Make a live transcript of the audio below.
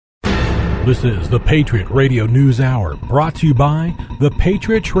This is the Patriot Radio News Hour, brought to you by the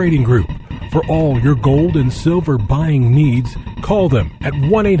Patriot Trading Group. For all your gold and silver buying needs, call them at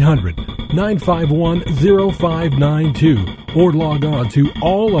 1-800-951-0592 or log on to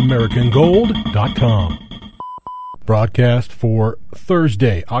allamericangold.com. Broadcast for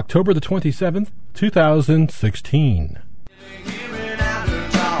Thursday, October the 27th, 2016.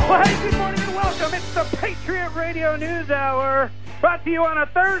 Well, hey, good morning and welcome. It's the Patriot Radio News Hour, brought to you on a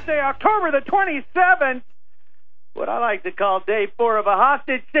Thursday, October the 27th. What I like to call day 4 of a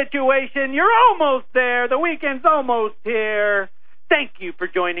hostage situation. You're almost there. The weekend's almost here. Thank you for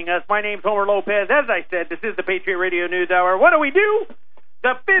joining us. My name's Homer Lopez. As I said, this is the Patriot Radio News Hour. What do?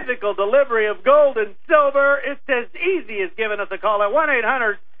 The physical delivery of gold and silver. It's as easy as giving us a call at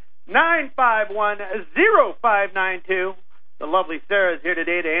 1-800-951-0592. The lovely Sarah is here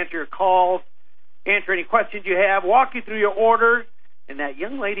today to answer your calls, answer any questions you have, walk you through your orders. And that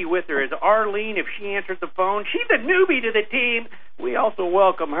young lady with her is Arlene. If she answers the phone, she's a newbie to the team. We also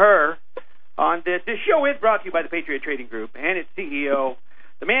welcome her on this. This show is brought to you by the Patriot Trading Group and its CEO,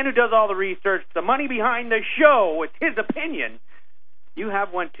 the man who does all the research, the money behind the show. It's his opinion. You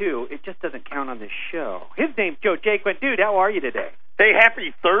have one, too. It just doesn't count on this show. His name's Joe Jaquin. Dude, how are you today? Hey,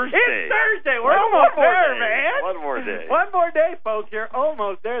 happy Thursday. It's Thursday. We're almost there, man. One more day. One more day, folks. You're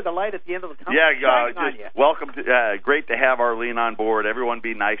almost there. The light at the end of the tunnel. Yeah, welcome. Great to have Arlene on board. Everyone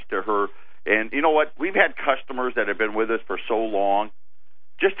be nice to her. And you know what? We've had customers that have been with us for so long.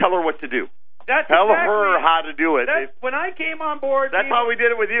 Just tell her what to do. Tell her how to do it. When I came on board, that's how we did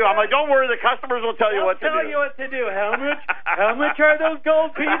it with you. I'm like, don't worry, the customers will tell you what to do. Tell you what to do. How much are those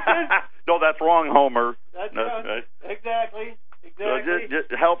gold pieces? No, that's wrong, Homer. That's wrong. Right. Exactly. So just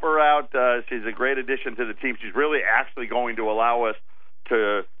help her out. She's a great addition to the team. She's really actually going to allow us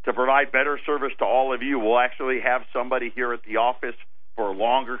to provide better service to all of you. We'll actually have somebody here at the office for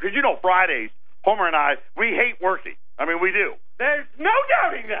longer. Because, Fridays, Homer and I, we hate working. I mean, we do. There's no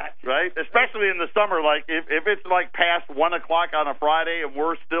doubting that. Right? Especially in the summer. Like, if it's like past 1 o'clock on a Friday and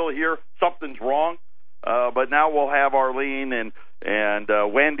we're still here, something's wrong. But now we'll have Arlene and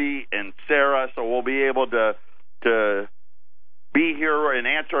Wendy and Sarah, so we'll be able to be here and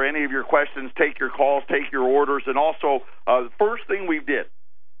answer any of your questions, take your calls, take your orders. And also, the first thing we did,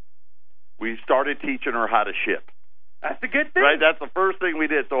 we started teaching her how to ship. That's a good thing. Right, that's the first thing we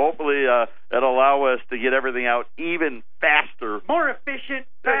did. So hopefully it'll allow us to get everything out even faster. More efficient,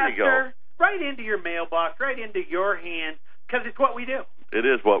 faster, right into your mailbox, right into your hand, because it's what we do. It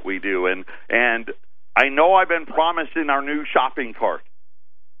is what we do. And I know I've been promising our new shopping cart.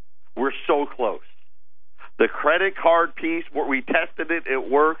 We're so close. The credit card piece, where we tested it, it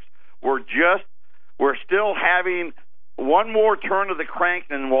works. We're still having one more turn of the crank,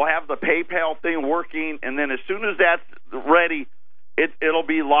 and we'll have the PayPal thing working. And then as soon as that's ready, it'll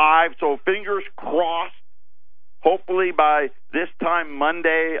be live. So fingers crossed. Hopefully by this time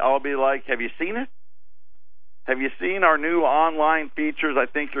Monday, I'll be like, have you seen it? Have you seen our new online features? I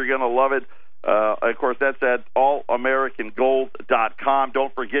think you're going to love it. Of course, that's at allamericangold.com.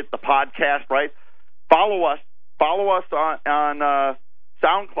 Don't forget the podcast, right? Follow us on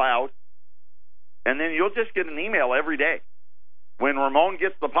SoundCloud, and then you'll just get an email every day. When Ramon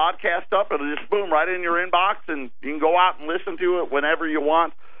gets the podcast up, it'll just boom right in your inbox, and you can go out and listen to it whenever you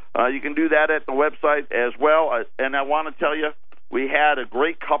want. You can do that at the website as well. And I want to tell you, we had a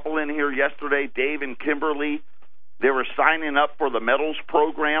great couple in here yesterday, Dave and Kimberly. They were signing up for the Metals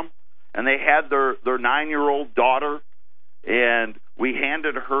program, and they had their 9-year-old daughter, and we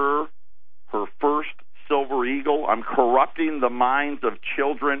handed her first Silver Eagle. I'm corrupting the minds of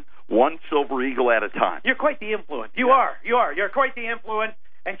children, one Silver Eagle at a time. You're quite the influence. You are. You're quite the influence,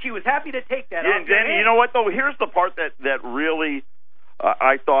 and she was happy to take that. And then, you know what, though? Here's the part that really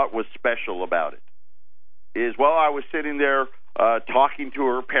I thought was special about it. Is, while I was sitting there talking to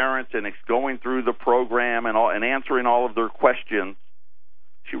her parents and going through the program and answering all of their questions,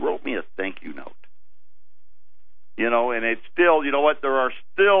 she wrote me a thank you note. And it's still, you know what, there are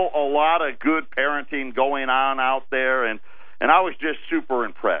still a lot of good parenting going on out there, and I was just super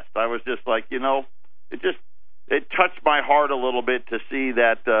impressed. I was just like, it touched my heart a little bit to see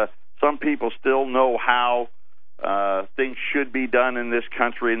that some people still know how things should be done in this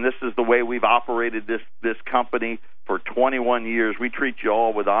country, and this is the way we've operated this company for 21 years. We treat you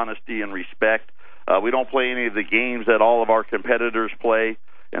all with honesty and respect. We don't play any of the games that all of our competitors play,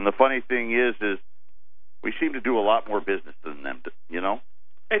 and the funny thing is we seem to do a lot more business than them,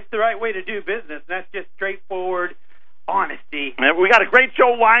 It's the right way to do business, and that's just straightforward honesty. And we got a great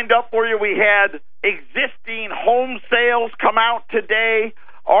show lined up for you. We had existing home sales come out today,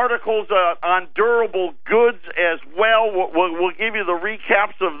 articles on durable goods as well. We'll give you the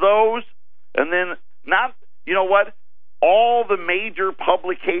recaps of those. And then you know what? All the major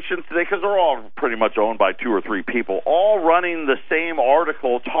publications today, because they're all pretty much owned by 2 or 3 people, all running the same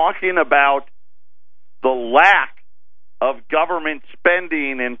article talking about the lack of government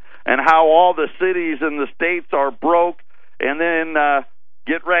spending and how all the cities and the states are broke. And then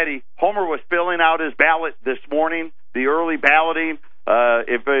get ready. Homer was filling out his ballot this morning, the early balloting.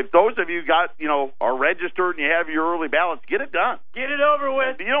 If those of you are registered and you have your early ballots, get it done. Get it over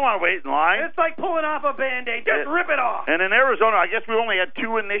with. You don't want to wait in line. It's like pulling off a Band-Aid. Just rip it off. And in Arizona, I guess we only had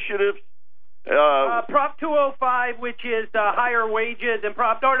 2 initiatives. Prop 205, which is higher wages, and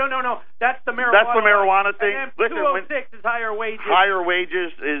Prop... No. That's the marijuana. That's the marijuana thing. And then 206 is higher wages. Higher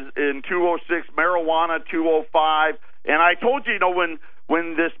wages is in 206, marijuana 205. And I told you,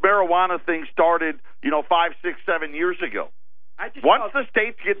 when this marijuana thing started, 5, 6, 7 years ago, once the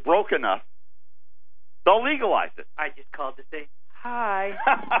states get broke enough, they'll legalize it. I just called to say hi.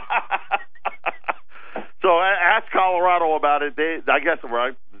 So ask Colorado about it. I guess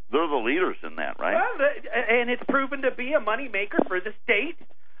they're the leaders in that, right? Well, and it's proven to be a moneymaker for the state.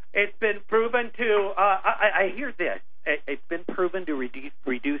 It's been proven to. I hear this. It's been proven to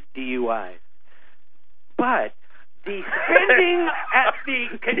reduce DUIs, but the spending at the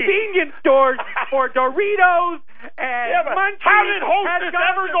convenience stores for Doritos and Munchies. How did Hostess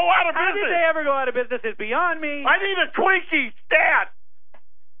ever go out of business? How did they ever go out of business is beyond me. I need a Twinkie stat.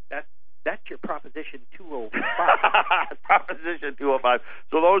 That's your Proposition 205. Proposition 205.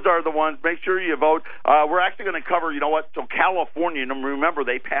 So those are the ones. Make sure you vote. We're actually going to cover, so California, remember,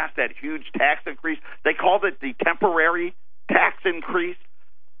 they passed that huge tax increase. They called it the temporary tax increase.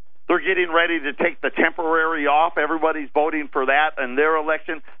 They're getting ready to take the temporary off. Everybody's voting for that in their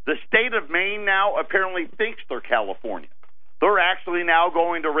election. The state of Maine now apparently thinks they're California. They're actually now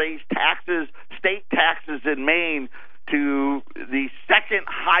going to raise taxes, state taxes in Maine, to the second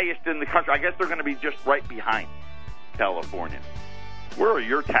highest in the country. I guess they're going to be just right behind California. Where are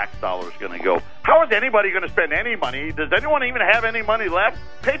your tax dollars going to go? How is anybody going to spend any money? Does anyone even have any money left?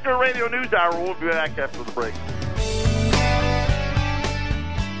 Patriot Radio News Hour. We'll be back after the break.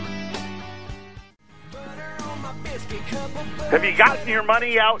 Have you gotten your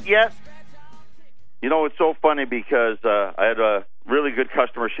money out yet? It's so funny because I had a really good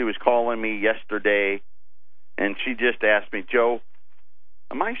customer. She was calling me yesterday, and she just asked me, Joe,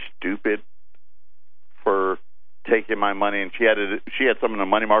 am I stupid for taking my money? And she had some in a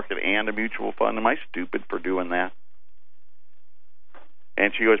money market and a mutual fund. Am I stupid for doing that?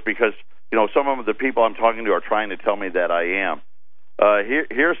 And she goes, because, some of the people I'm talking to are trying to tell me that I am.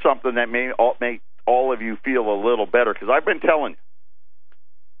 Here's something that may make all of you feel a little better, because I've been telling you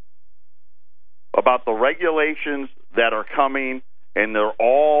about the regulations that are coming, and they're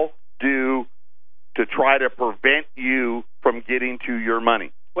all due to try to prevent you from getting to your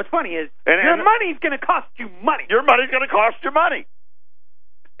money. What's funny is your money's going to cost you money. Your money's going to cost you money.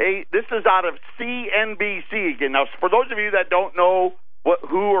 This is out of CNBC. Again, now, for those of you that don't know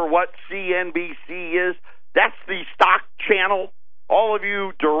who or what CNBC is, that's the stock channel. All of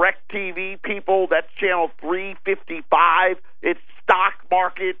you DirecTV people, that's channel 355. It's stock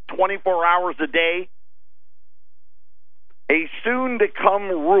market 24 hours a day. A soon-to-come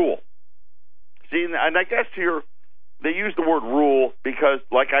rule. See, and I guess here they use the word rule because,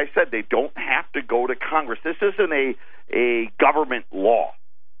 like I said, they don't have to go to Congress. This isn't a government law.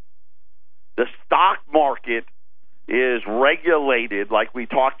 The stock market is regulated, like we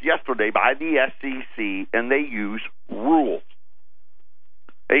talked yesterday, by the SEC, and they use rules.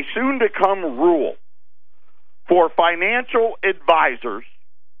 A soon-to-come rule for financial advisors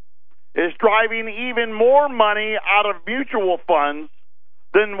is driving even more money out of mutual funds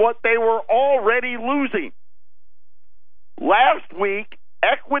than what they were already losing. Last week,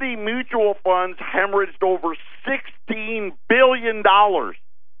 equity mutual funds hemorrhaged over $16 billion. That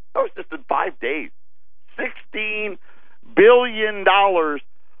was just in 5 days. $16 billion,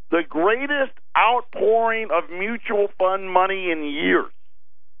 the greatest outpouring of mutual fund money in years,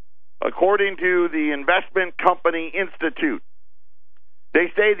 according to the Investment Company Institute.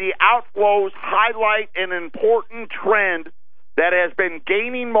 They say the outflows highlight an important trend that has been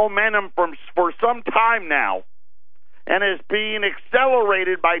gaining momentum for some time now and is being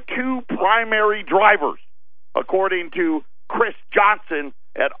accelerated by 2 primary drivers, according to Chris Johnson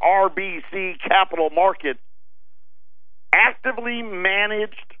at RBC Capital Markets. Actively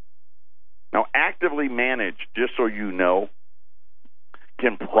managed, just so you know,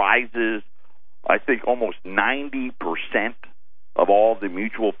 comprises, I think, almost 90% of all the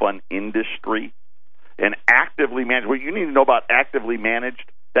mutual fund industry. And actively managed, what you need to know about actively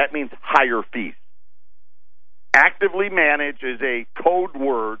managed, that means higher fees. Actively managed is a code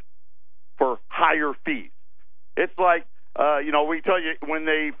word for higher fees. It's like, we tell you when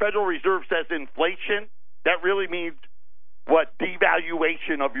the Federal Reserve says inflation, that really means what?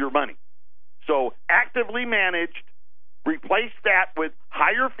 Devaluation of your money. So actively managed, replace that with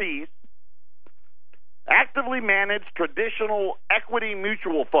higher fees. Actively managed traditional equity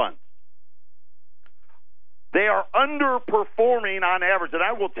mutual funds. They are underperforming on average. And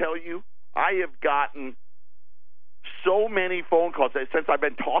I will tell you, I have gotten so many phone calls since I've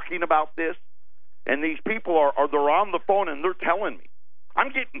been talking about this. And these people they're on the phone and they're telling me, I'm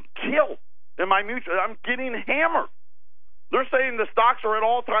getting killed in my mutual. I'm getting hammered. They're saying the stocks are at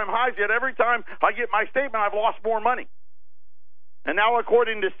all-time highs, yet every time I get my statement, I've lost more money. And now,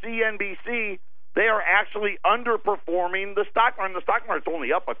 according to CNBC, they are actually underperforming the stock market. The stock market's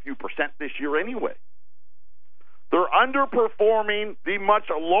only up a few percent this year anyway. They're underperforming the much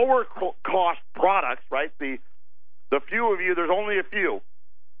lower cost products, right? The few of you, there's only a few,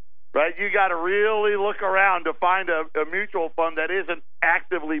 right? You got to really look around to find a mutual fund that isn't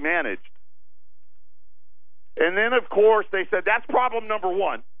actively managed. And then, of course, they said that's problem number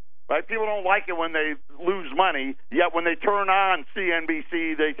one, right? People don't like it when they lose money, yet when they turn on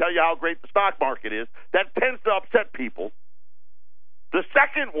CNBC, they tell you how great the stock market is. That tends to upset people. The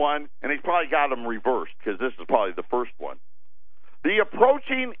second one, and he's probably got them reversed because this is probably the first one, the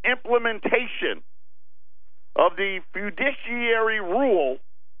approaching implementation of the fiduciary rule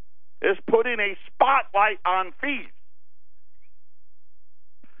is putting a spotlight on fees.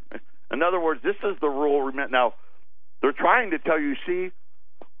 In other words, this is the rule. Now, they're trying to tell you, see,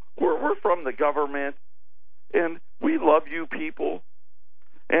 we're from the government, and we love you people,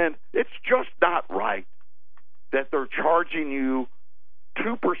 and it's just not right that they're charging you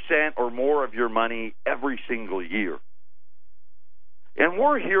 2% or more of your money every single year. And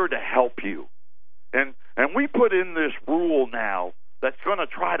we're here to help you. And we put in this rule now that's going to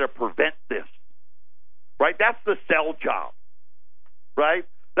try to prevent this. Right? That's the sell job. Right?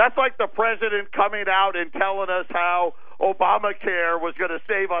 That's like the president coming out and telling us how Obamacare was going to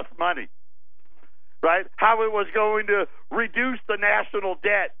save us money. Right? How it was going to reduce the national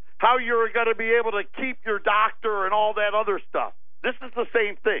debt. How you're going to be able to keep your doctor and all that other stuff. This is the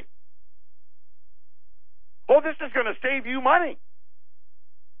same thing. Oh, this is going to save you money.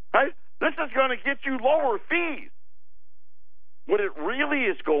 Right? This is going to get you lower fees. What it really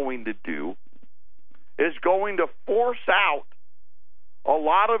is going to do is going to force out a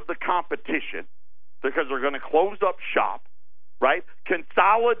lot of the competition because they're going to close up shop, right?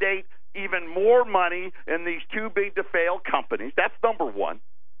 Consolidate even more money in these too big to fail companies. That's number one.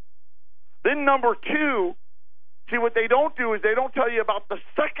 Then number two, see, what they don't do is they don't tell you about the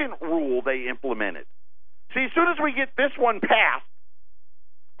second rule they implemented. See, as soon as we get this one passed,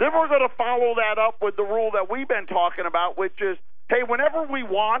 then we're going to follow that up with the rule that we've been talking about, which is, hey, whenever we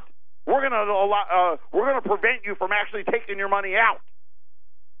want, we're going to prevent you from actually taking your money out.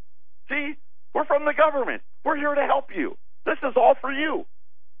 See, we're from the government. We're here to help you. This is all for you.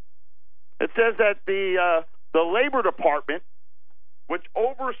 It says that the Labor Department, which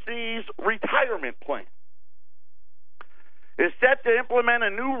oversees retirement plans, is set to implement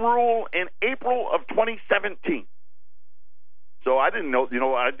a new rule in April of 2017. So I didn't know,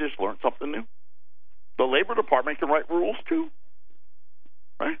 I just learned something new. The Labor Department can write rules too,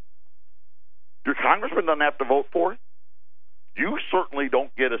 right? Your congressman doesn't have to vote for it. You certainly don't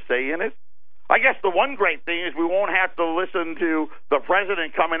get a say in it. I guess the one great thing is we won't have to listen to the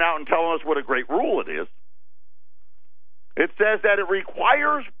president coming out and telling us what a great rule it is. It says that it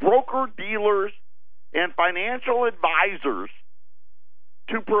requires broker-dealers and financial advisors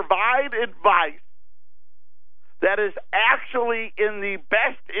to provide advice that is actually in the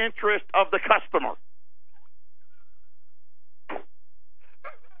best interest of the customer.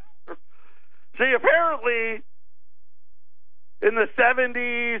 See, apparently in the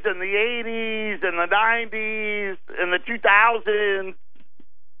 70s and the 80s and the 90s and the 2000s,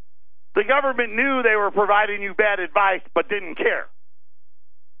 the government knew they were providing you bad advice but didn't care.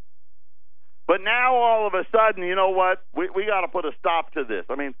 But now all of a sudden, you know what? We got to put a stop to this.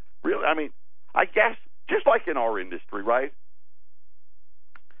 I guess just like in our industry, right?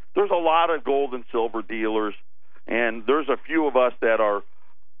 There's a lot of gold and silver dealers, and there's a few of us that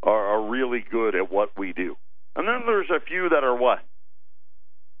are really good at what we do. And then there's a few that are what?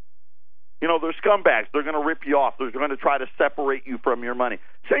 They're scumbags. They're going to rip you off. They're going to try to separate you from your money.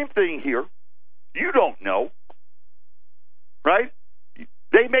 Same thing here. You don't know, right?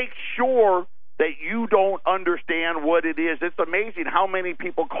 They make sure that you don't understand what it is. It's amazing how many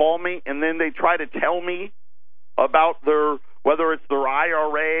people call me and then they try to tell me about whether it's their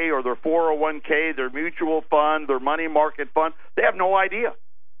IRA or their 401k, their mutual fund, their money market fund. They have no idea.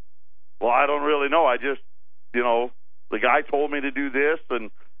 Well, I don't really know. I just, the guy told me to do this and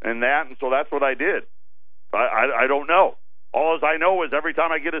that, and so that's what I did. I don't know. All as I know is every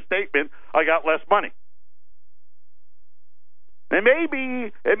time I get a statement, I got less money. It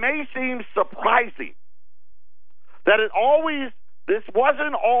may seem surprising that this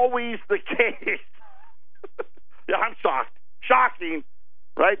wasn't always the case. Yeah, I'm shocked. Shocking,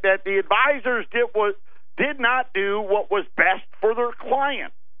 right? That the advisors did not do what was best for their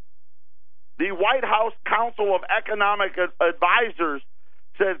client. The White House Council of Economic Advisors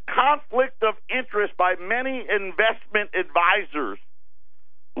said conflict of interest by many investment advisors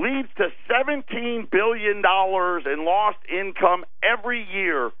leads to $17 billion in lost income every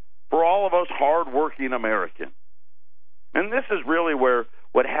year for all of us hardworking Americans. And this is really where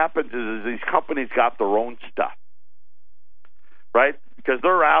what happens is these companies got their own stuff, right? Because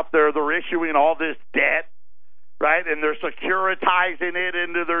they're out there, they're issuing all this debt, right? And they're securitizing it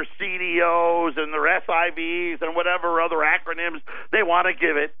into their CDOs and their SIVs and whatever other acronyms they want to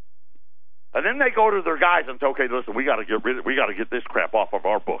give it. And then they go to their guys and say, okay, listen, we got to get this crap off of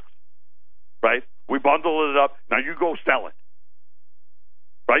our books, right? We bundle it up. Now you go sell it,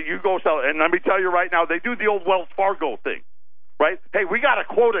 right? You go sell it. And let me tell you right now, they do the old Wells Fargo thing, right? Hey, we got a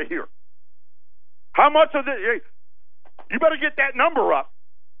quota here. How much of this? Hey, you better get that number up.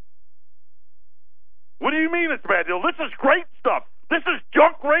 What do you mean it's a bad deal? This is great stuff. This is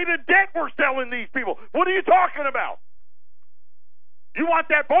junk-rated debt we're selling these people. What are you talking about? You want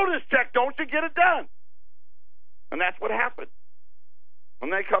that bonus check, don't you? Get it done. And that's what happened. When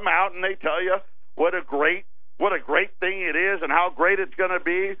they come out and they tell you what a great thing it is and how great it's going to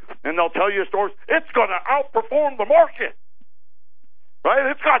be, and they'll tell you stories, it's going to outperform the market. Right?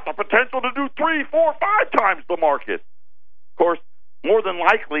 It's got the potential to do 3, 4, 5 times the market. Of course, more than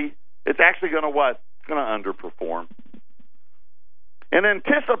likely, it's actually going to what? It's going to underperform. In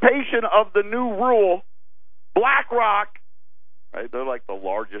anticipation of the new rule, BlackRock, right? They're like the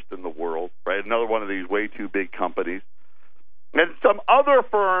largest in the world, right? Another one of these way too big companies. And some other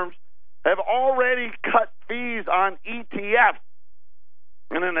firms have already cut fees on ETFs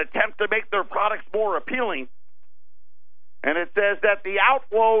in an attempt to make their products more appealing. And it says that the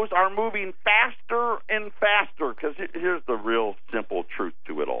outflows are moving faster and faster, because here's the real simple truth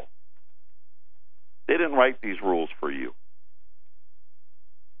to it all. They didn't write these rules for you,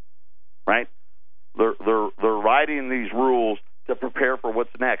 right? They're writing these rules to prepare for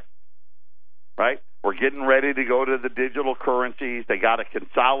what's next, right? We're getting ready to go to the digital currencies. They got to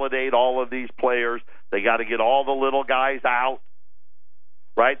consolidate all of these players. They got to get all the little guys out,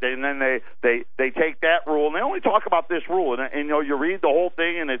 right? And then they take that rule, and they only talk about this rule. And you read the whole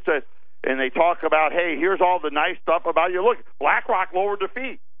thing, and it says, and they talk about, hey, here's all the nice stuff about you. Look, BlackRock lowered the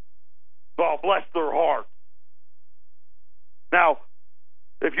fee. Oh, bless their heart. Now,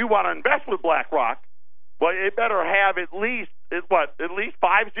 if you want to invest with BlackRock, well, it better have at least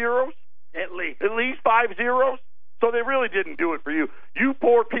 5 zeros? At least 5 zeros? So they really didn't do it for you. You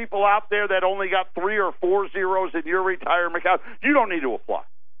poor people out there that only got 3 or 4 zeros in your retirement account, you don't need to apply.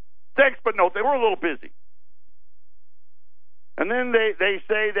 Thanks, but no, they were a little busy. And then they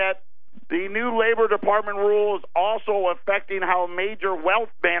say that the new Labor Department rule is also affecting how major wealth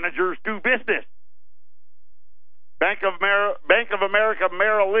managers do business. Bank of America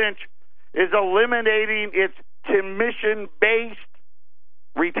Merrill Lynch is eliminating its commission-based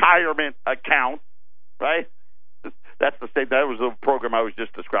retirement account, right? That's the same. That was the program I was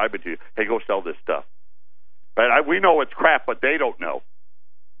just describing to you. Hey, go sell this stuff. Right? We know it's crap, but they don't know.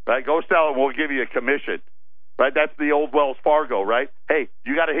 Right? Go sell it, and we'll give you a commission. Right? That's the old Wells Fargo, right? Hey,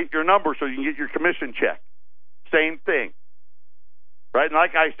 you got to hit your number so you can get your commission check. Same thing. Right? And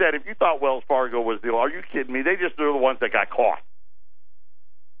like I said, if you thought Wells Fargo was are you kidding me? They're the ones that got caught.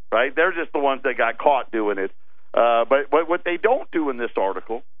 Right? They're just the ones that got caught doing it. But what they don't do in this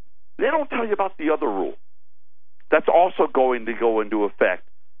article, they don't tell you about the other rule. That's also going to go into effect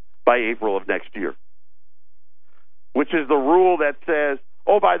by April of next year, which is the rule that says,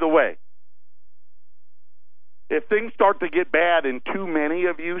 oh, by the way, if things start to get bad and too many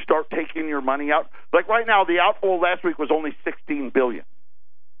of you start taking your money out, like right now, the outflow last week was only $16 billion.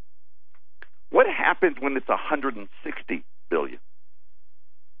 What happens when it's $160 billion?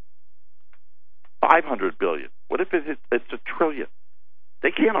 $500 billion. What if it's $1 trillion?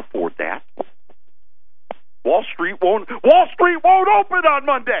 They can't afford that. Wall Street won't open on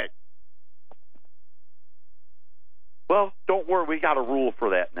Monday. Well, don't worry, we got a rule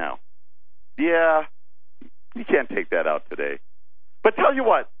for that now. Yeah, you can't take that out today. But tell you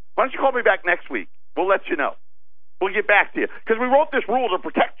what, why don't you call me back next week? We'll let you know. We'll get back to you. Because we wrote this rule to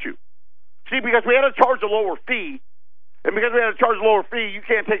protect you. See, because we had to charge a lower fee, and because we had to charge a lower fee, you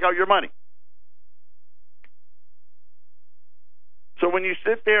can't take out your money. So when you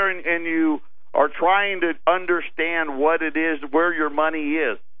sit there and you are trying to understand what it is, where your money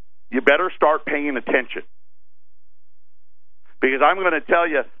is, you better start paying attention. Because I'm going to tell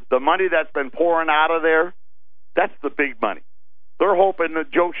you, the money that's been pouring out of there, that's the big money. They're hoping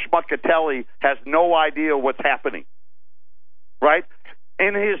that Joe Schmuckatelli has no idea what's happening, right?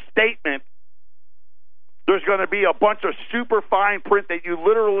 In his statement, there's going to be a bunch of super fine print that you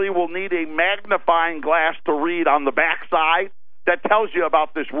literally will need a magnifying glass to read on the back side that tells you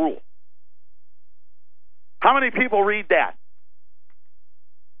about this rule. How many people read that?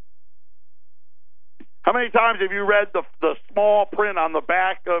 How many times have you read the small print on the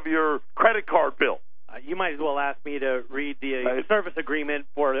back of your credit card bill? You might as well ask me to read the service agreement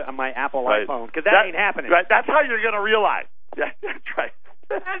for my Apple iPhone, because that ain't happening. Right. That's how you're going to realize. That's right.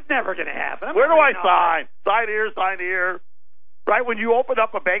 That's never going to happen. Where do I sign? Sign here, sign here. Right? When you open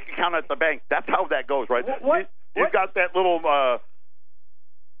up a bank account at the bank, that's how that goes, right? You've got that little,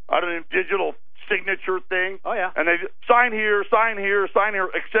 digital signature thing. Oh, yeah. And they sign here, sign here, sign here,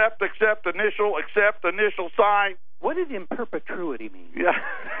 accept, initial, sign. What does in perpetuity mean? Yeah.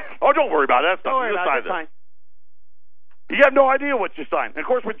 Oh, don't worry about it. That's don't worry about it. That's fine. You have no idea what you signed. And of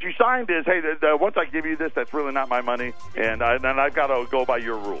course, what you signed is, hey, once I give you this, that's really not my money, and I've got to go by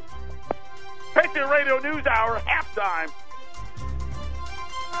your rules. Patriot Radio News Hour, halftime.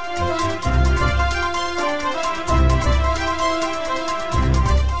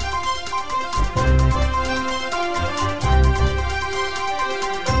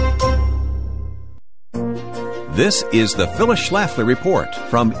 This is the Phyllis Schlafly Report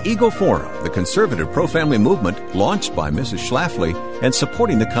from Eagle Forum, the conservative pro-family movement launched by Mrs. Schlafly and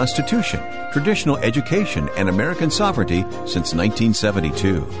supporting the Constitution, traditional education, and American sovereignty since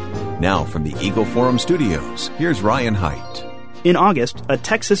 1972. Now from the Eagle Forum studios, here's Ryan Haidt. In August, a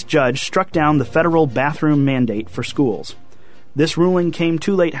Texas judge struck down the federal bathroom mandate for schools. This ruling came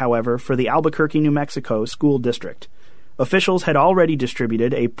too late, however, for the Albuquerque, New Mexico school district. Officials had already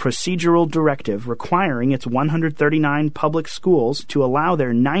distributed a procedural directive requiring its 139 public schools to allow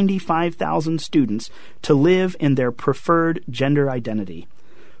their 95,000 students to live in their preferred gender identity.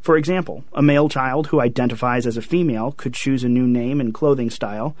 For example, a male child who identifies as a female could choose a new name and clothing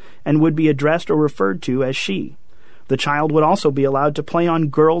style and would be addressed or referred to as she. The child would also be allowed to play on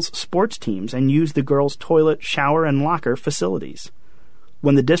girls' sports teams and use the girls' toilet, shower, and locker facilities.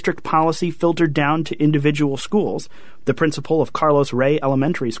 When the district policy filtered down to individual schools, the principal of Carlos Rey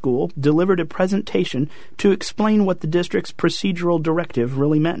Elementary School delivered a presentation to explain what the district's procedural directive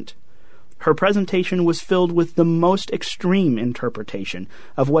really meant. Her presentation was filled with the most extreme interpretation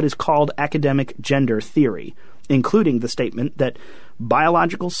of what is called academic gender theory, including the statement that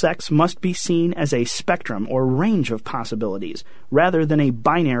biological sex must be seen as a spectrum or range of possibilities, rather than a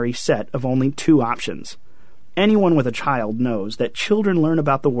binary set of only two options. Anyone with a child knows that children learn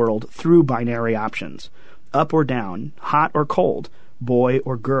about the world through binary options, up or down, hot or cold, boy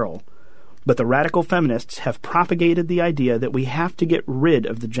or girl. But the radical feminists have propagated the idea that we have to get rid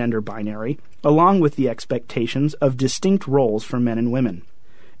of the gender binary, along with the expectations of distinct roles for men and women.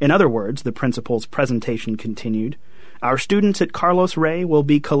 In other words, the principal's presentation continued, our students at Carlos Rey will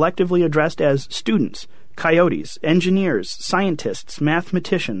be collectively addressed as students, coyotes, engineers, scientists,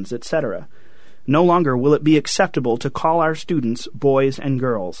 mathematicians, etc. No longer will it be acceptable to call our students boys and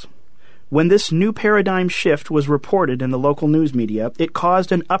girls. When this new paradigm shift was reported in the local news media, it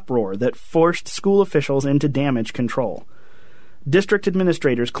caused an uproar that forced school officials into damage control. District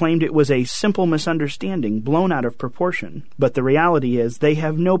administrators claimed it was a simple misunderstanding blown out of proportion, but the reality is they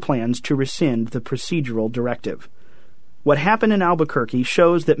have no plans to rescind the procedural directive. What happened in Albuquerque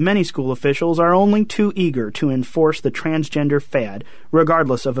shows that many school officials are only too eager to enforce the transgender fad,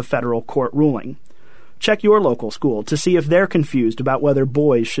 regardless of a federal court ruling. Check your local school to see if they're confused about whether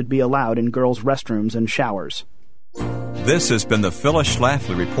boys should be allowed in girls' restrooms and showers. This has been the Phyllis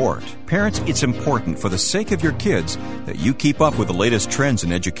Schlafly Report. Parents, it's important for the sake of your kids that you keep up with the latest trends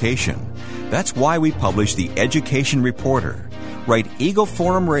in education. That's why we publish the Education Reporter. Write Eagle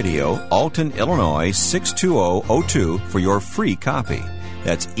Forum Radio, Alton, Illinois 62002 for your free copy.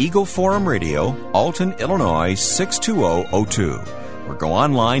 That's Eagle Forum Radio, Alton, Illinois 62002. Or go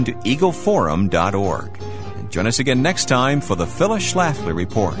online to eagleforum.org. And join us again next time for the Phyllis Schlafly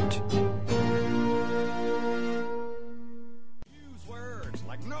Report.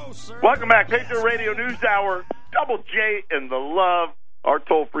 Welcome back. Patriot Radio News Hour. Double J and the Love. Our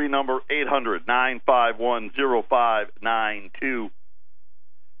toll-free number, 800-951-0592.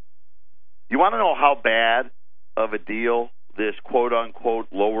 You want to know how bad of a deal this quote-unquote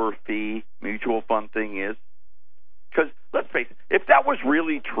lower fee mutual fund thing is? Because, let's face it, if that was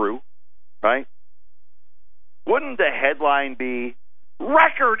really true, right, wouldn't the headline be,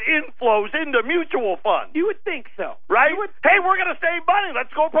 record inflows into mutual funds. You would think so. Right? Hey, we're going to save money.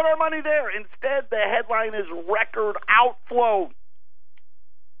 Let's go put our money there. Instead, the headline is record outflows.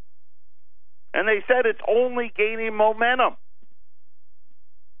 And they said it's only gaining momentum.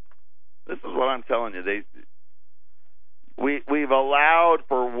 This is what I'm telling you. We've allowed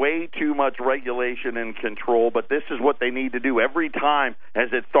for way too much regulation and control, but this is what they need to do every time as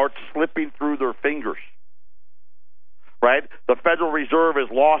it starts slipping through their fingers. Right? The Federal Reserve has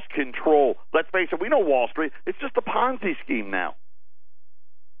lost control. Let's face it, we know Wall Street. It's just a Ponzi scheme now.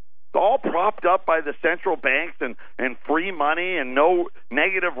 It's all propped up by the central banks and free money and no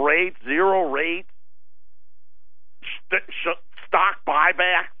negative rates, zero rates, stock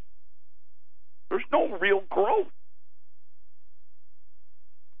buybacks. There's no real growth.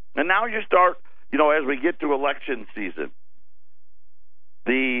 And now you start, as we get to election season,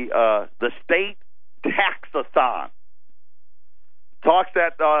 the state tax-a-thon talks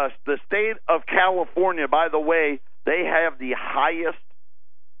that the state of California, by the way, they have the highest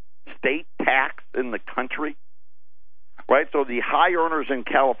state tax in the country, right? So the high earners in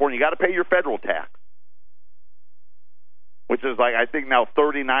California, you got to pay your federal tax, which is I think now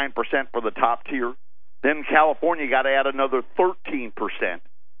 39% for the top tier. Then California got to add another 13%,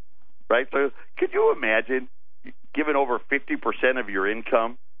 right? So could you imagine giving over 50% of your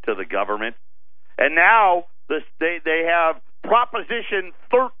income to the government? And now they have Proposition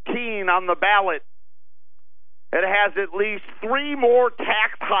 13 on the ballot. It has at least 3 more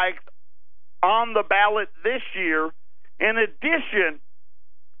tax hikes on the ballot this year. In addition,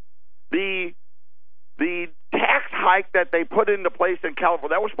 the tax hike that they put into place in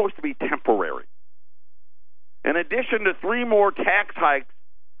California, that was supposed to be temporary. In addition to 3 more tax hikes,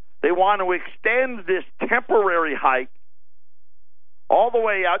 they want to extend this temporary hike all the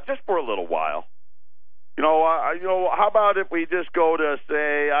way out just for a little while. How about if we just go to,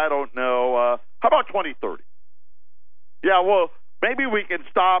 say, I don't know, how about 2030? Yeah, well, maybe we can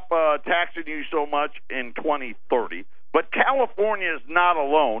stop taxing you so much in 2030. But California is not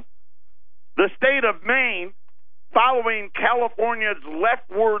alone. The state of Maine, following California's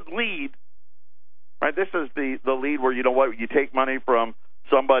leftward lead, right? This is the lead where, you take money from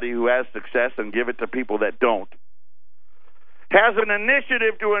somebody who has success and give it to people that don't, has an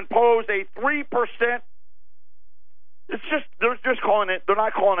initiative to impose a 3%. They're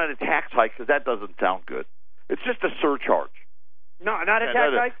not calling it a tax hike because that doesn't sound good. It's just a surcharge. No, not a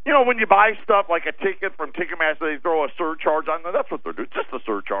tax hike? When you buy stuff like a ticket from Ticketmaster, they throw a surcharge on there. That's what they're doing. It's just a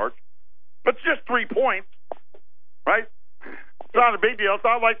surcharge. But it's just 3 points, right? It's not a big deal. It's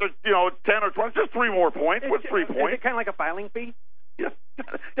not like there's, 10 or 20. It's just 3 more points. What's 3 points? Is it kind of like a filing fee? Yeah.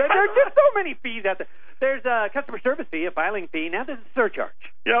 There are just so many fees out there. There's a customer service fee, a filing fee. Now there's a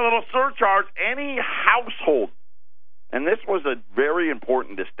surcharge. Yeah, a little surcharge. Any household, and this was a very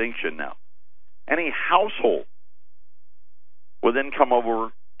important distinction now, any household with income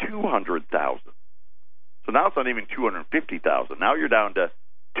over $200,000. So now it's not even $250,000. Now you're down to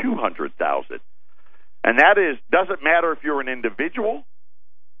 $200,000. And that doesn't matter if you're an individual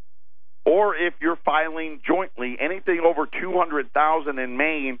or if you're filing jointly. Anything over $200,000 in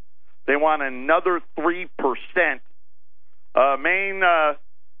Maine, they want another 3%. Maine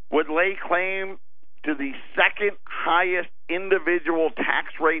would lay claim to the second highest individual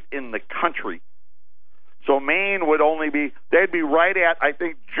tax rate in the country. So Maine would they'd be right at, I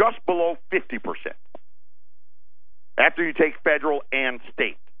think, just below 50% after you take federal and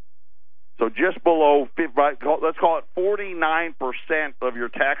state. So just below, let's call it 49% of your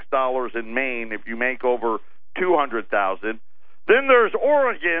tax dollars in Maine if you make over $200,000. Then there's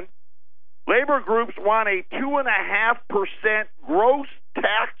Oregon. Labor groups want a 2.5% gross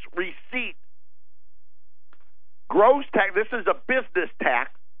tax receipt. Gross tax, this is a business tax.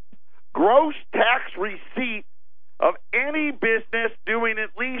 Gross tax receipt of any business doing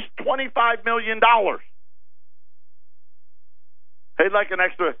at least $25 million. They'd like an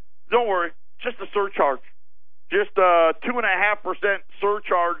extra, don't worry, just a surcharge. Just a 2.5%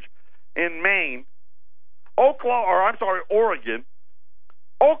 surcharge in Maine. Oregon.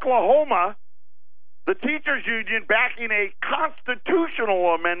 Oklahoma, the teachers union backing a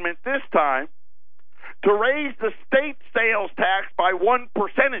constitutional amendment this time to raise the state sales tax by 1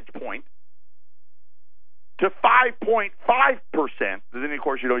 percentage point to 5.5%. Then, of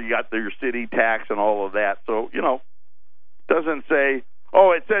course, you got your city tax and all of that. So, doesn't say,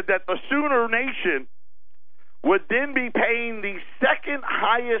 it said that the Sooner Nation would then be paying the second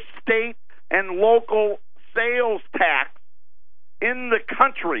highest state and local sales tax in the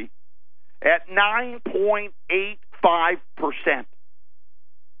country at 9.85%.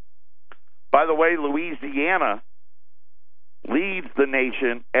 By the way, Louisiana leads the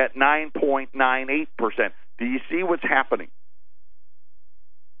nation at 9.98%. Do you see what's happening?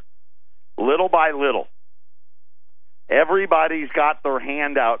 Little by little, everybody's got their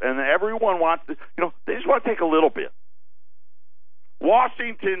hand out, and everyone wants to, they just want to take a little bit.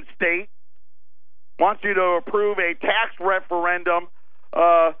 Washington State wants you to approve a tax referendum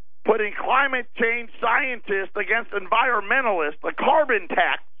putting climate change scientists against environmentalists, a carbon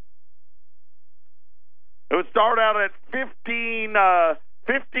tax. It would start out at $15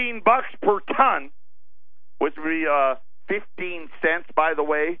 per ton, which would be 15 cents, by the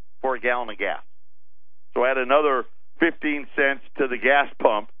way, for a gallon of gas. So add another 15 cents to the gas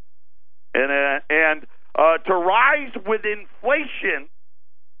pump, and to rise with inflation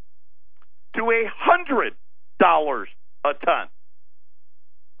to $100 a ton.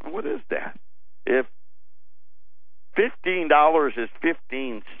 What is that? If $15 is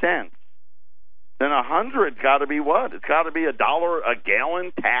 15 cents, then 100's got to be what? It's got to be $1 a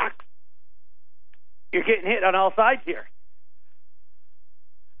gallon tax. You're getting hit on all sides here.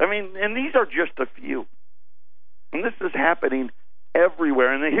 I mean, and these are just a few. And this is happening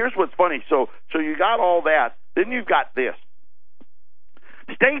everywhere. And here's what's funny. So you got all that. Then you've got this.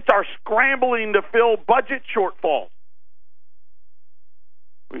 States are scrambling to fill budget shortfalls.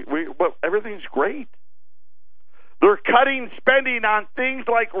 Well, everything's great. They're cutting spending on things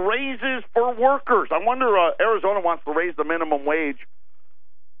like raises for workers. I wonder, Arizona wants to raise the minimum wage.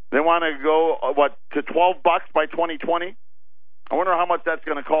 They want to go, to $12 by 2020? I wonder how much that's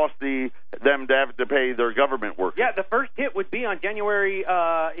going to cost them to have to pay their government workers. Yeah, the first hit would be on January.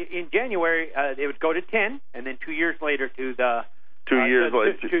 In January, it would go to 10, and then 2 years later to the 2 years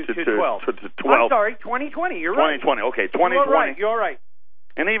later to 12. To 12. I'm sorry, 2020. You're right. 2020. Okay, 2020. You're right.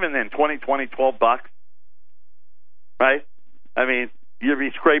 And even then, 2020, $12, right? I mean, you'd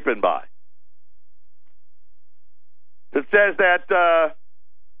be scraping by. It says that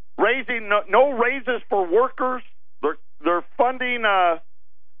raising no raises for workers. They're funding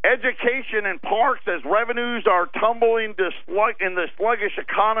education and parks as revenues are tumbling in the sluggish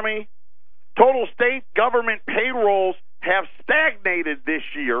economy. Total state government payrolls have stagnated this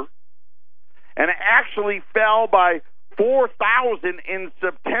year and actually fell by 4,000 in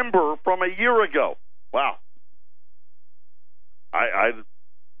September from a year ago. Wow. I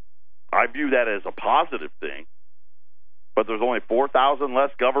view that as a positive thing. But there's only 4,000 less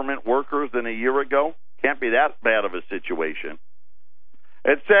government workers than a year ago. Can't be that bad of a situation.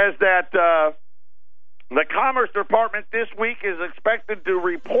 It says that the Commerce Department this week is expected to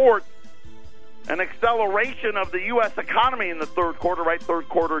report an acceleration of the U.S. economy in the third quarter, right? Third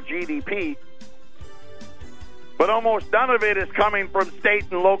quarter GDP. But almost none of it is coming from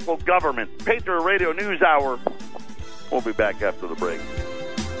state and local governments. Patriot Radio News Hour. We'll be back after the break.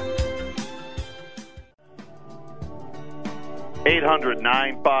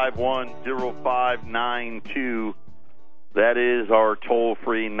 800-951-0592. That is our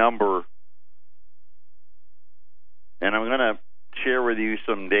toll-free number. And I'm going to share with you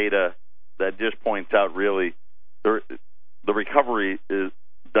some data that just points out really the recovery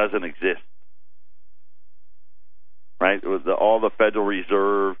doesn't exist. Right? With all the Federal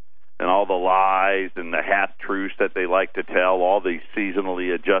Reserve and all the lies and the half-truths that they like to tell, all these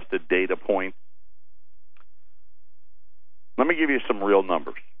seasonally adjusted data points. Let me give you some real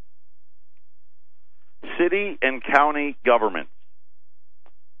numbers. City and county governments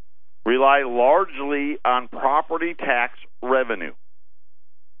rely largely on property tax revenue,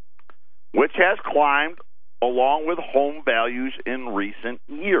 which has climbed along with home values in recent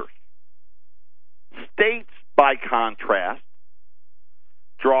years. States, by contrast,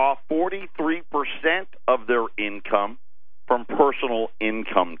 draw 43% of their income from personal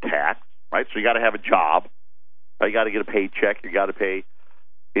income tax, right? So you got to have a job. You got to get a paycheck. You got to pay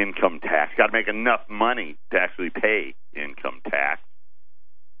income tax. You got to make enough money to actually pay income tax.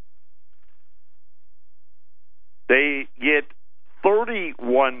 They get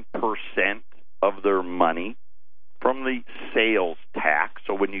 31% of their money from the sales tax.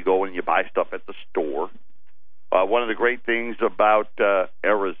 So when you go and you buy stuff at the store, one of the great things about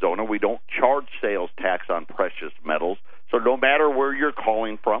Arizona, we don't charge sales tax on precious metals. So no matter where you're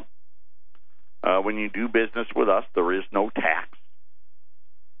calling from, when you do business with us, there is no tax.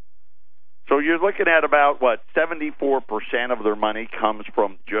 So you're looking at about, 74% of their money comes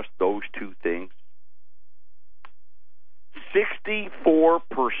from just those two things.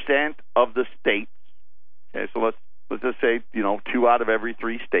 64% of the states, okay, so let's just say, 2 out of every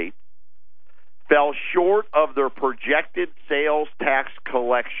 3 states, fell short of their projected sales tax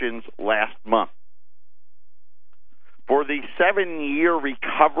collections last month. For the 7-year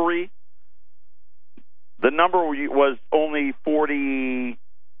recovery, The number was only 42%.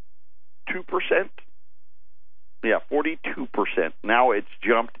 Yeah, 42%. Now it's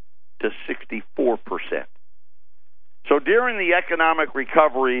jumped to 64%. So during the economic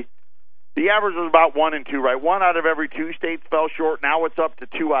recovery, the average was about 1 and 2, right? 1 out of every 2 states fell short. Now it's up to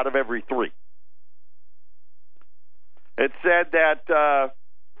 2 out of every 3. It said that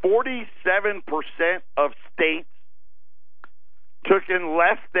 47% of states took in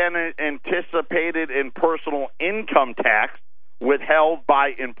less than anticipated in personal income tax withheld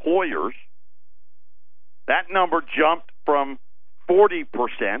by employers. That number jumped from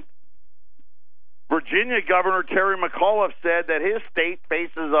 40%. Virginia Governor Terry McAuliffe said that his state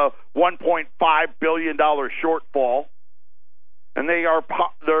faces a $1.5 billion shortfall, and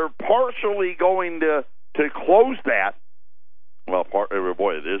they're partially going to close that. Well,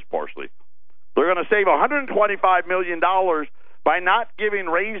 boy, it is partially. They're going to save $125 million by not giving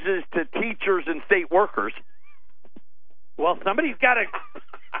raises to teachers and state workers. Well, somebody's got to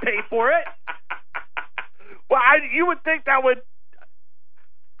pay for it. Well, you would think that would.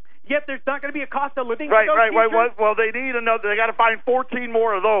 Yet there's not going to be a cost of living. Right. Well, they need another. They got to find 14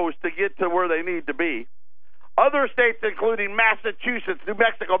 more of those to get to where they need to be. Other states, including Massachusetts, New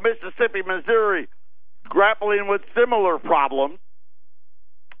Mexico, Mississippi, Missouri, grappling with similar problems.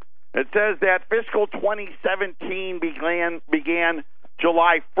 It says that fiscal 2017 began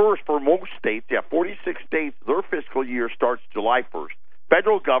July 1st for most states. Yeah, 46 states, their fiscal year starts July 1st.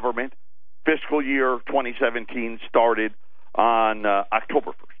 Federal government fiscal year 2017 started on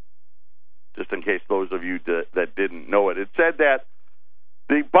October 1st, just in case those of you that didn't know it. It said that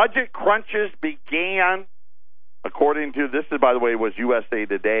the budget crunches began, according to, this is, by the way, was USA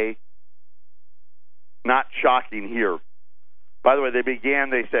Today. Not shocking here. By the way, they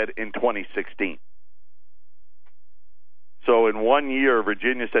said, in 2016. So in 1 year,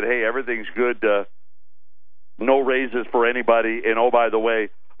 Virginia said, hey, everything's good, no raises for anybody, and oh, by the way,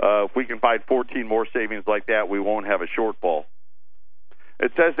 if we can find 14 more savings like that, we won't have a shortfall.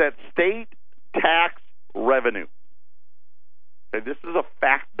 It says that state tax revenue, and this is a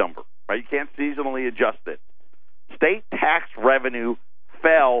fact number, right? You can't seasonally adjust it. State tax revenue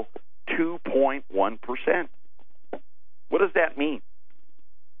fell 2.1%. What does that mean?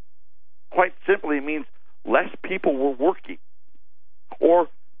 Quite simply, it means less people were working, or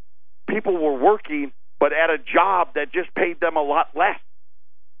people were working but at a job that just paid them a lot less.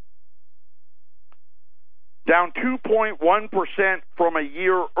 Down 2.1% from a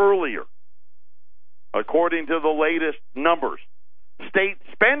year earlier, according to the latest numbers. State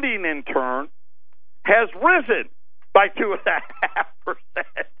spending, in turn, has risen by 2.5%.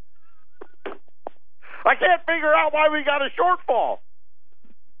 I can't figure out why we got a shortfall.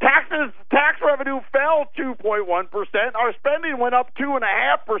 Tax revenue fell 2.1%. Our spending went up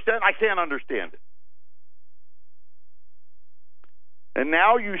 2.5%. I can't understand it. And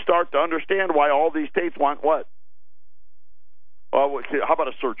now you start to understand why all these states want what? How about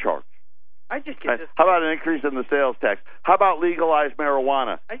a surcharge? I just get this. How about an increase in the sales tax? How about legalized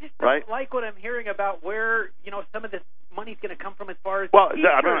marijuana? I just don't like what I'm hearing about where some of this money's going to come from as far as I'm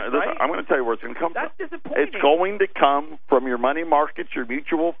going to tell you where it's going to come from. That's disappointing. It's going to come from your money markets, your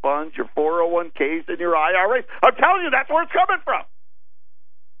mutual funds, your 401ks, and your IRAs. I'm telling you, that's where it's coming from.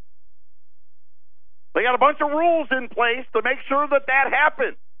 They got a bunch of rules in place to make sure that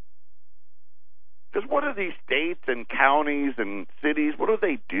happens. Because what do these states and counties and cities, what do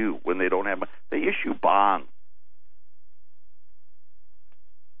they do when they don't have money? They issue bonds.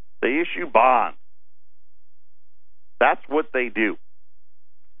 That's what they do.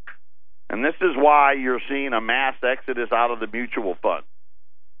 And this is why you're seeing a mass exodus out of the mutual fund.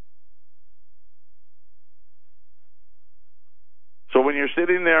 So when you're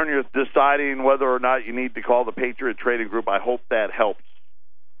sitting there and you're deciding whether or not you need to call the Patriot Trading Group, I hope that helps.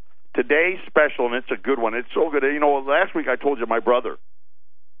 Today's special, and it's a good one. It's so good. Last week I told you my brother.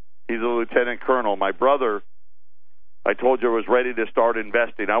 He's a lieutenant colonel. My brother, I told you, was ready to start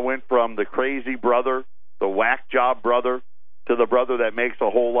investing. I went from the crazy brother, the whack job brother, to the brother that makes a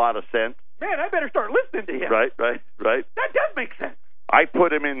whole lot of sense. Man, I better start listening to him. Right. That does make sense. I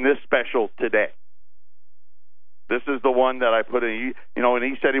put him in this special today. This is the one that I put in. And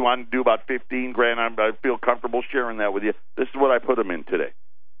he said he wanted to do about $15,000. I feel comfortable sharing that with you. This is what I put him in today.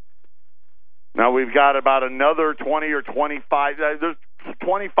 Now we've got about another 20 or 25. There's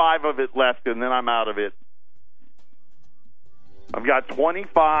 25 of it left, and then I'm out of it. I've got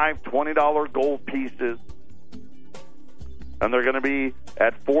 25 $20 gold pieces, and they're going to be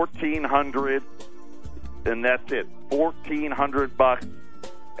at $1,400, and that's it. $1,400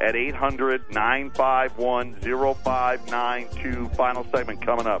 at 800-951-0592. Final segment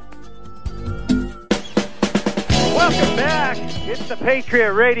coming up. Welcome back. It's the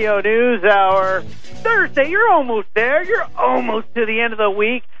Patriot Radio News Hour. Thursday, you're almost there. You're almost to the end of the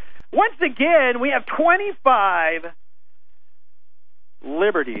week. Once again, we have 25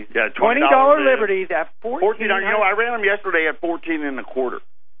 Liberties. Yeah, $20 Liberties at $14. You know, I ran them yesterday at 14 1/4.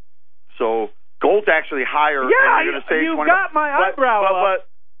 So gold's actually higher. Yeah, you're gonna say you 20, got my eyebrow up. But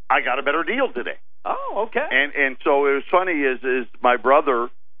I got a better deal today. Oh, okay. And so it was funny is my brother,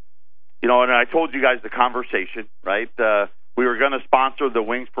 you know, and I told you guys the conversation, right? We were going to sponsor the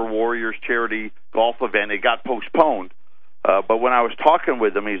Wings for Warriors charity golf event. It got postponed. But when I was talking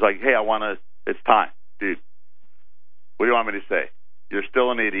with him, he's like, hey, it's time. Dude, what do you want me to say? You're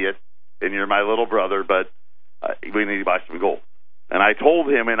still an idiot, and you're my little brother, but we need to buy some gold. And I told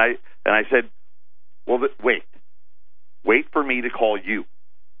him, and I said, well, wait for me to call you,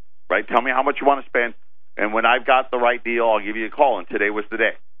 right? Tell me how much you want to spend, and when I've got the right deal, I'll give you a call. And today was the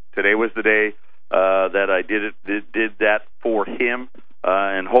day. Today was the day that I did that for him,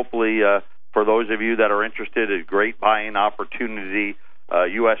 and hopefully for those of you that are interested, a great buying opportunity.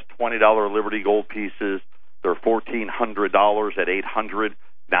 U.S. $20 Liberty gold pieces. They're $1,400 at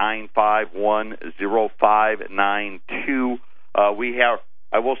 800-951-0592. We have.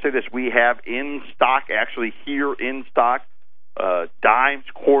 I will say this: we have in stock, actually here in stock, dimes,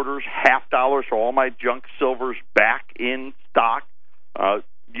 quarters, $half, so all my junk silvers back in stock.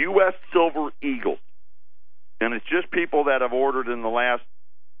 U.S. Silver Eagles, and it's just people that have ordered in the last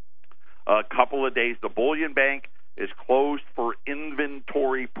couple of days. The Bullion Bank is closed for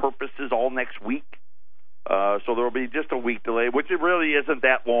inventory purposes all next week, so there will be just a week delay, which it really isn't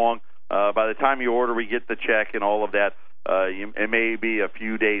that long. By the time you order, we get the check and all of that. It may be a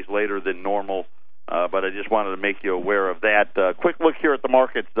few days later than normal, but I just wanted to make you aware of that. Quick look here at the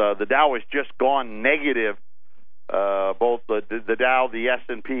markets. The Dow has just gone negative. Both the Dow, the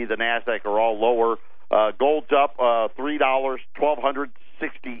S&P, the NASDAQ are all lower. Gold's up $3,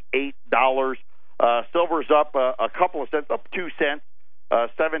 $1,268. Silver's up a couple of cents, up 2 cents.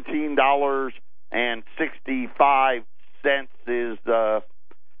 $17.65 is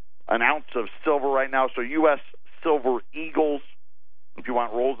an ounce of silver right now. So U.S. Silver Eagles, if you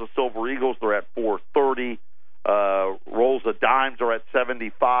want rolls of Silver Eagles, they're at $4.30. Rolls of dimes are at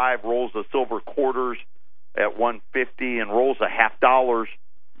 $75. Rolls of silver quarters at $1.50, and rolls of $half,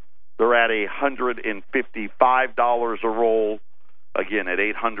 they're at $155 a roll. Again, at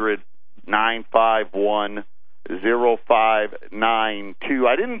 800-951-0592.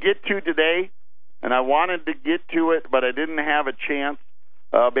 I didn't get to today, and I wanted to get to it, but I didn't have a chance.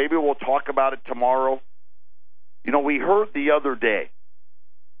 Maybe we'll talk about it tomorrow. You know, we heard the other day,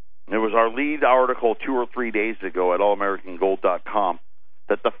 it was our lead article 2 or 3 days ago at allamericangold.com,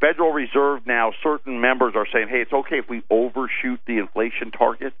 that the Federal Reserve now, certain members are saying, hey, it's okay if we overshoot the inflation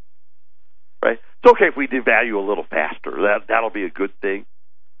target, right? It's okay if we devalue a little faster. That'll be a good thing.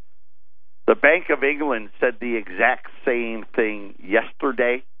 The Bank of England said the exact same thing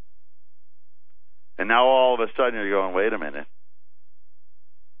yesterday, and now all of a sudden you're going, wait a minute.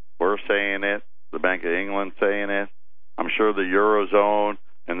 We're saying it. The Bank of England saying it. I'm sure the Eurozone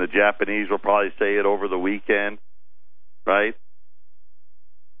and the Japanese will probably say it over the weekend, right?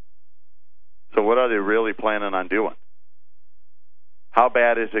 So what are they really planning on doing? How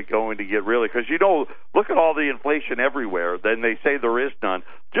bad is it going to get really? Because, you know, look at all the inflation everywhere. Then they say there is none.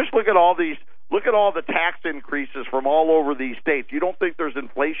 Just look at all the tax increases from all over these states. You don't think there's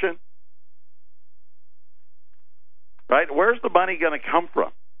inflation? Right? Where's the money going to come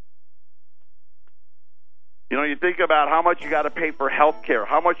from? You know, you think about how much you got to pay for health care,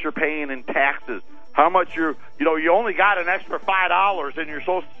 how much you're paying in taxes, how much you only got an extra $5 in your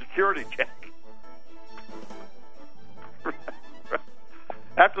Social Security check.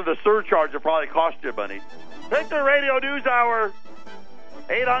 After the surcharge, it probably cost you money. Victor Radio News Hour,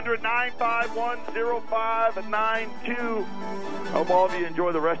 800-951-0592. Hope all of you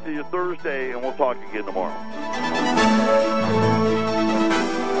enjoy the rest of your Thursday, and we'll talk again tomorrow.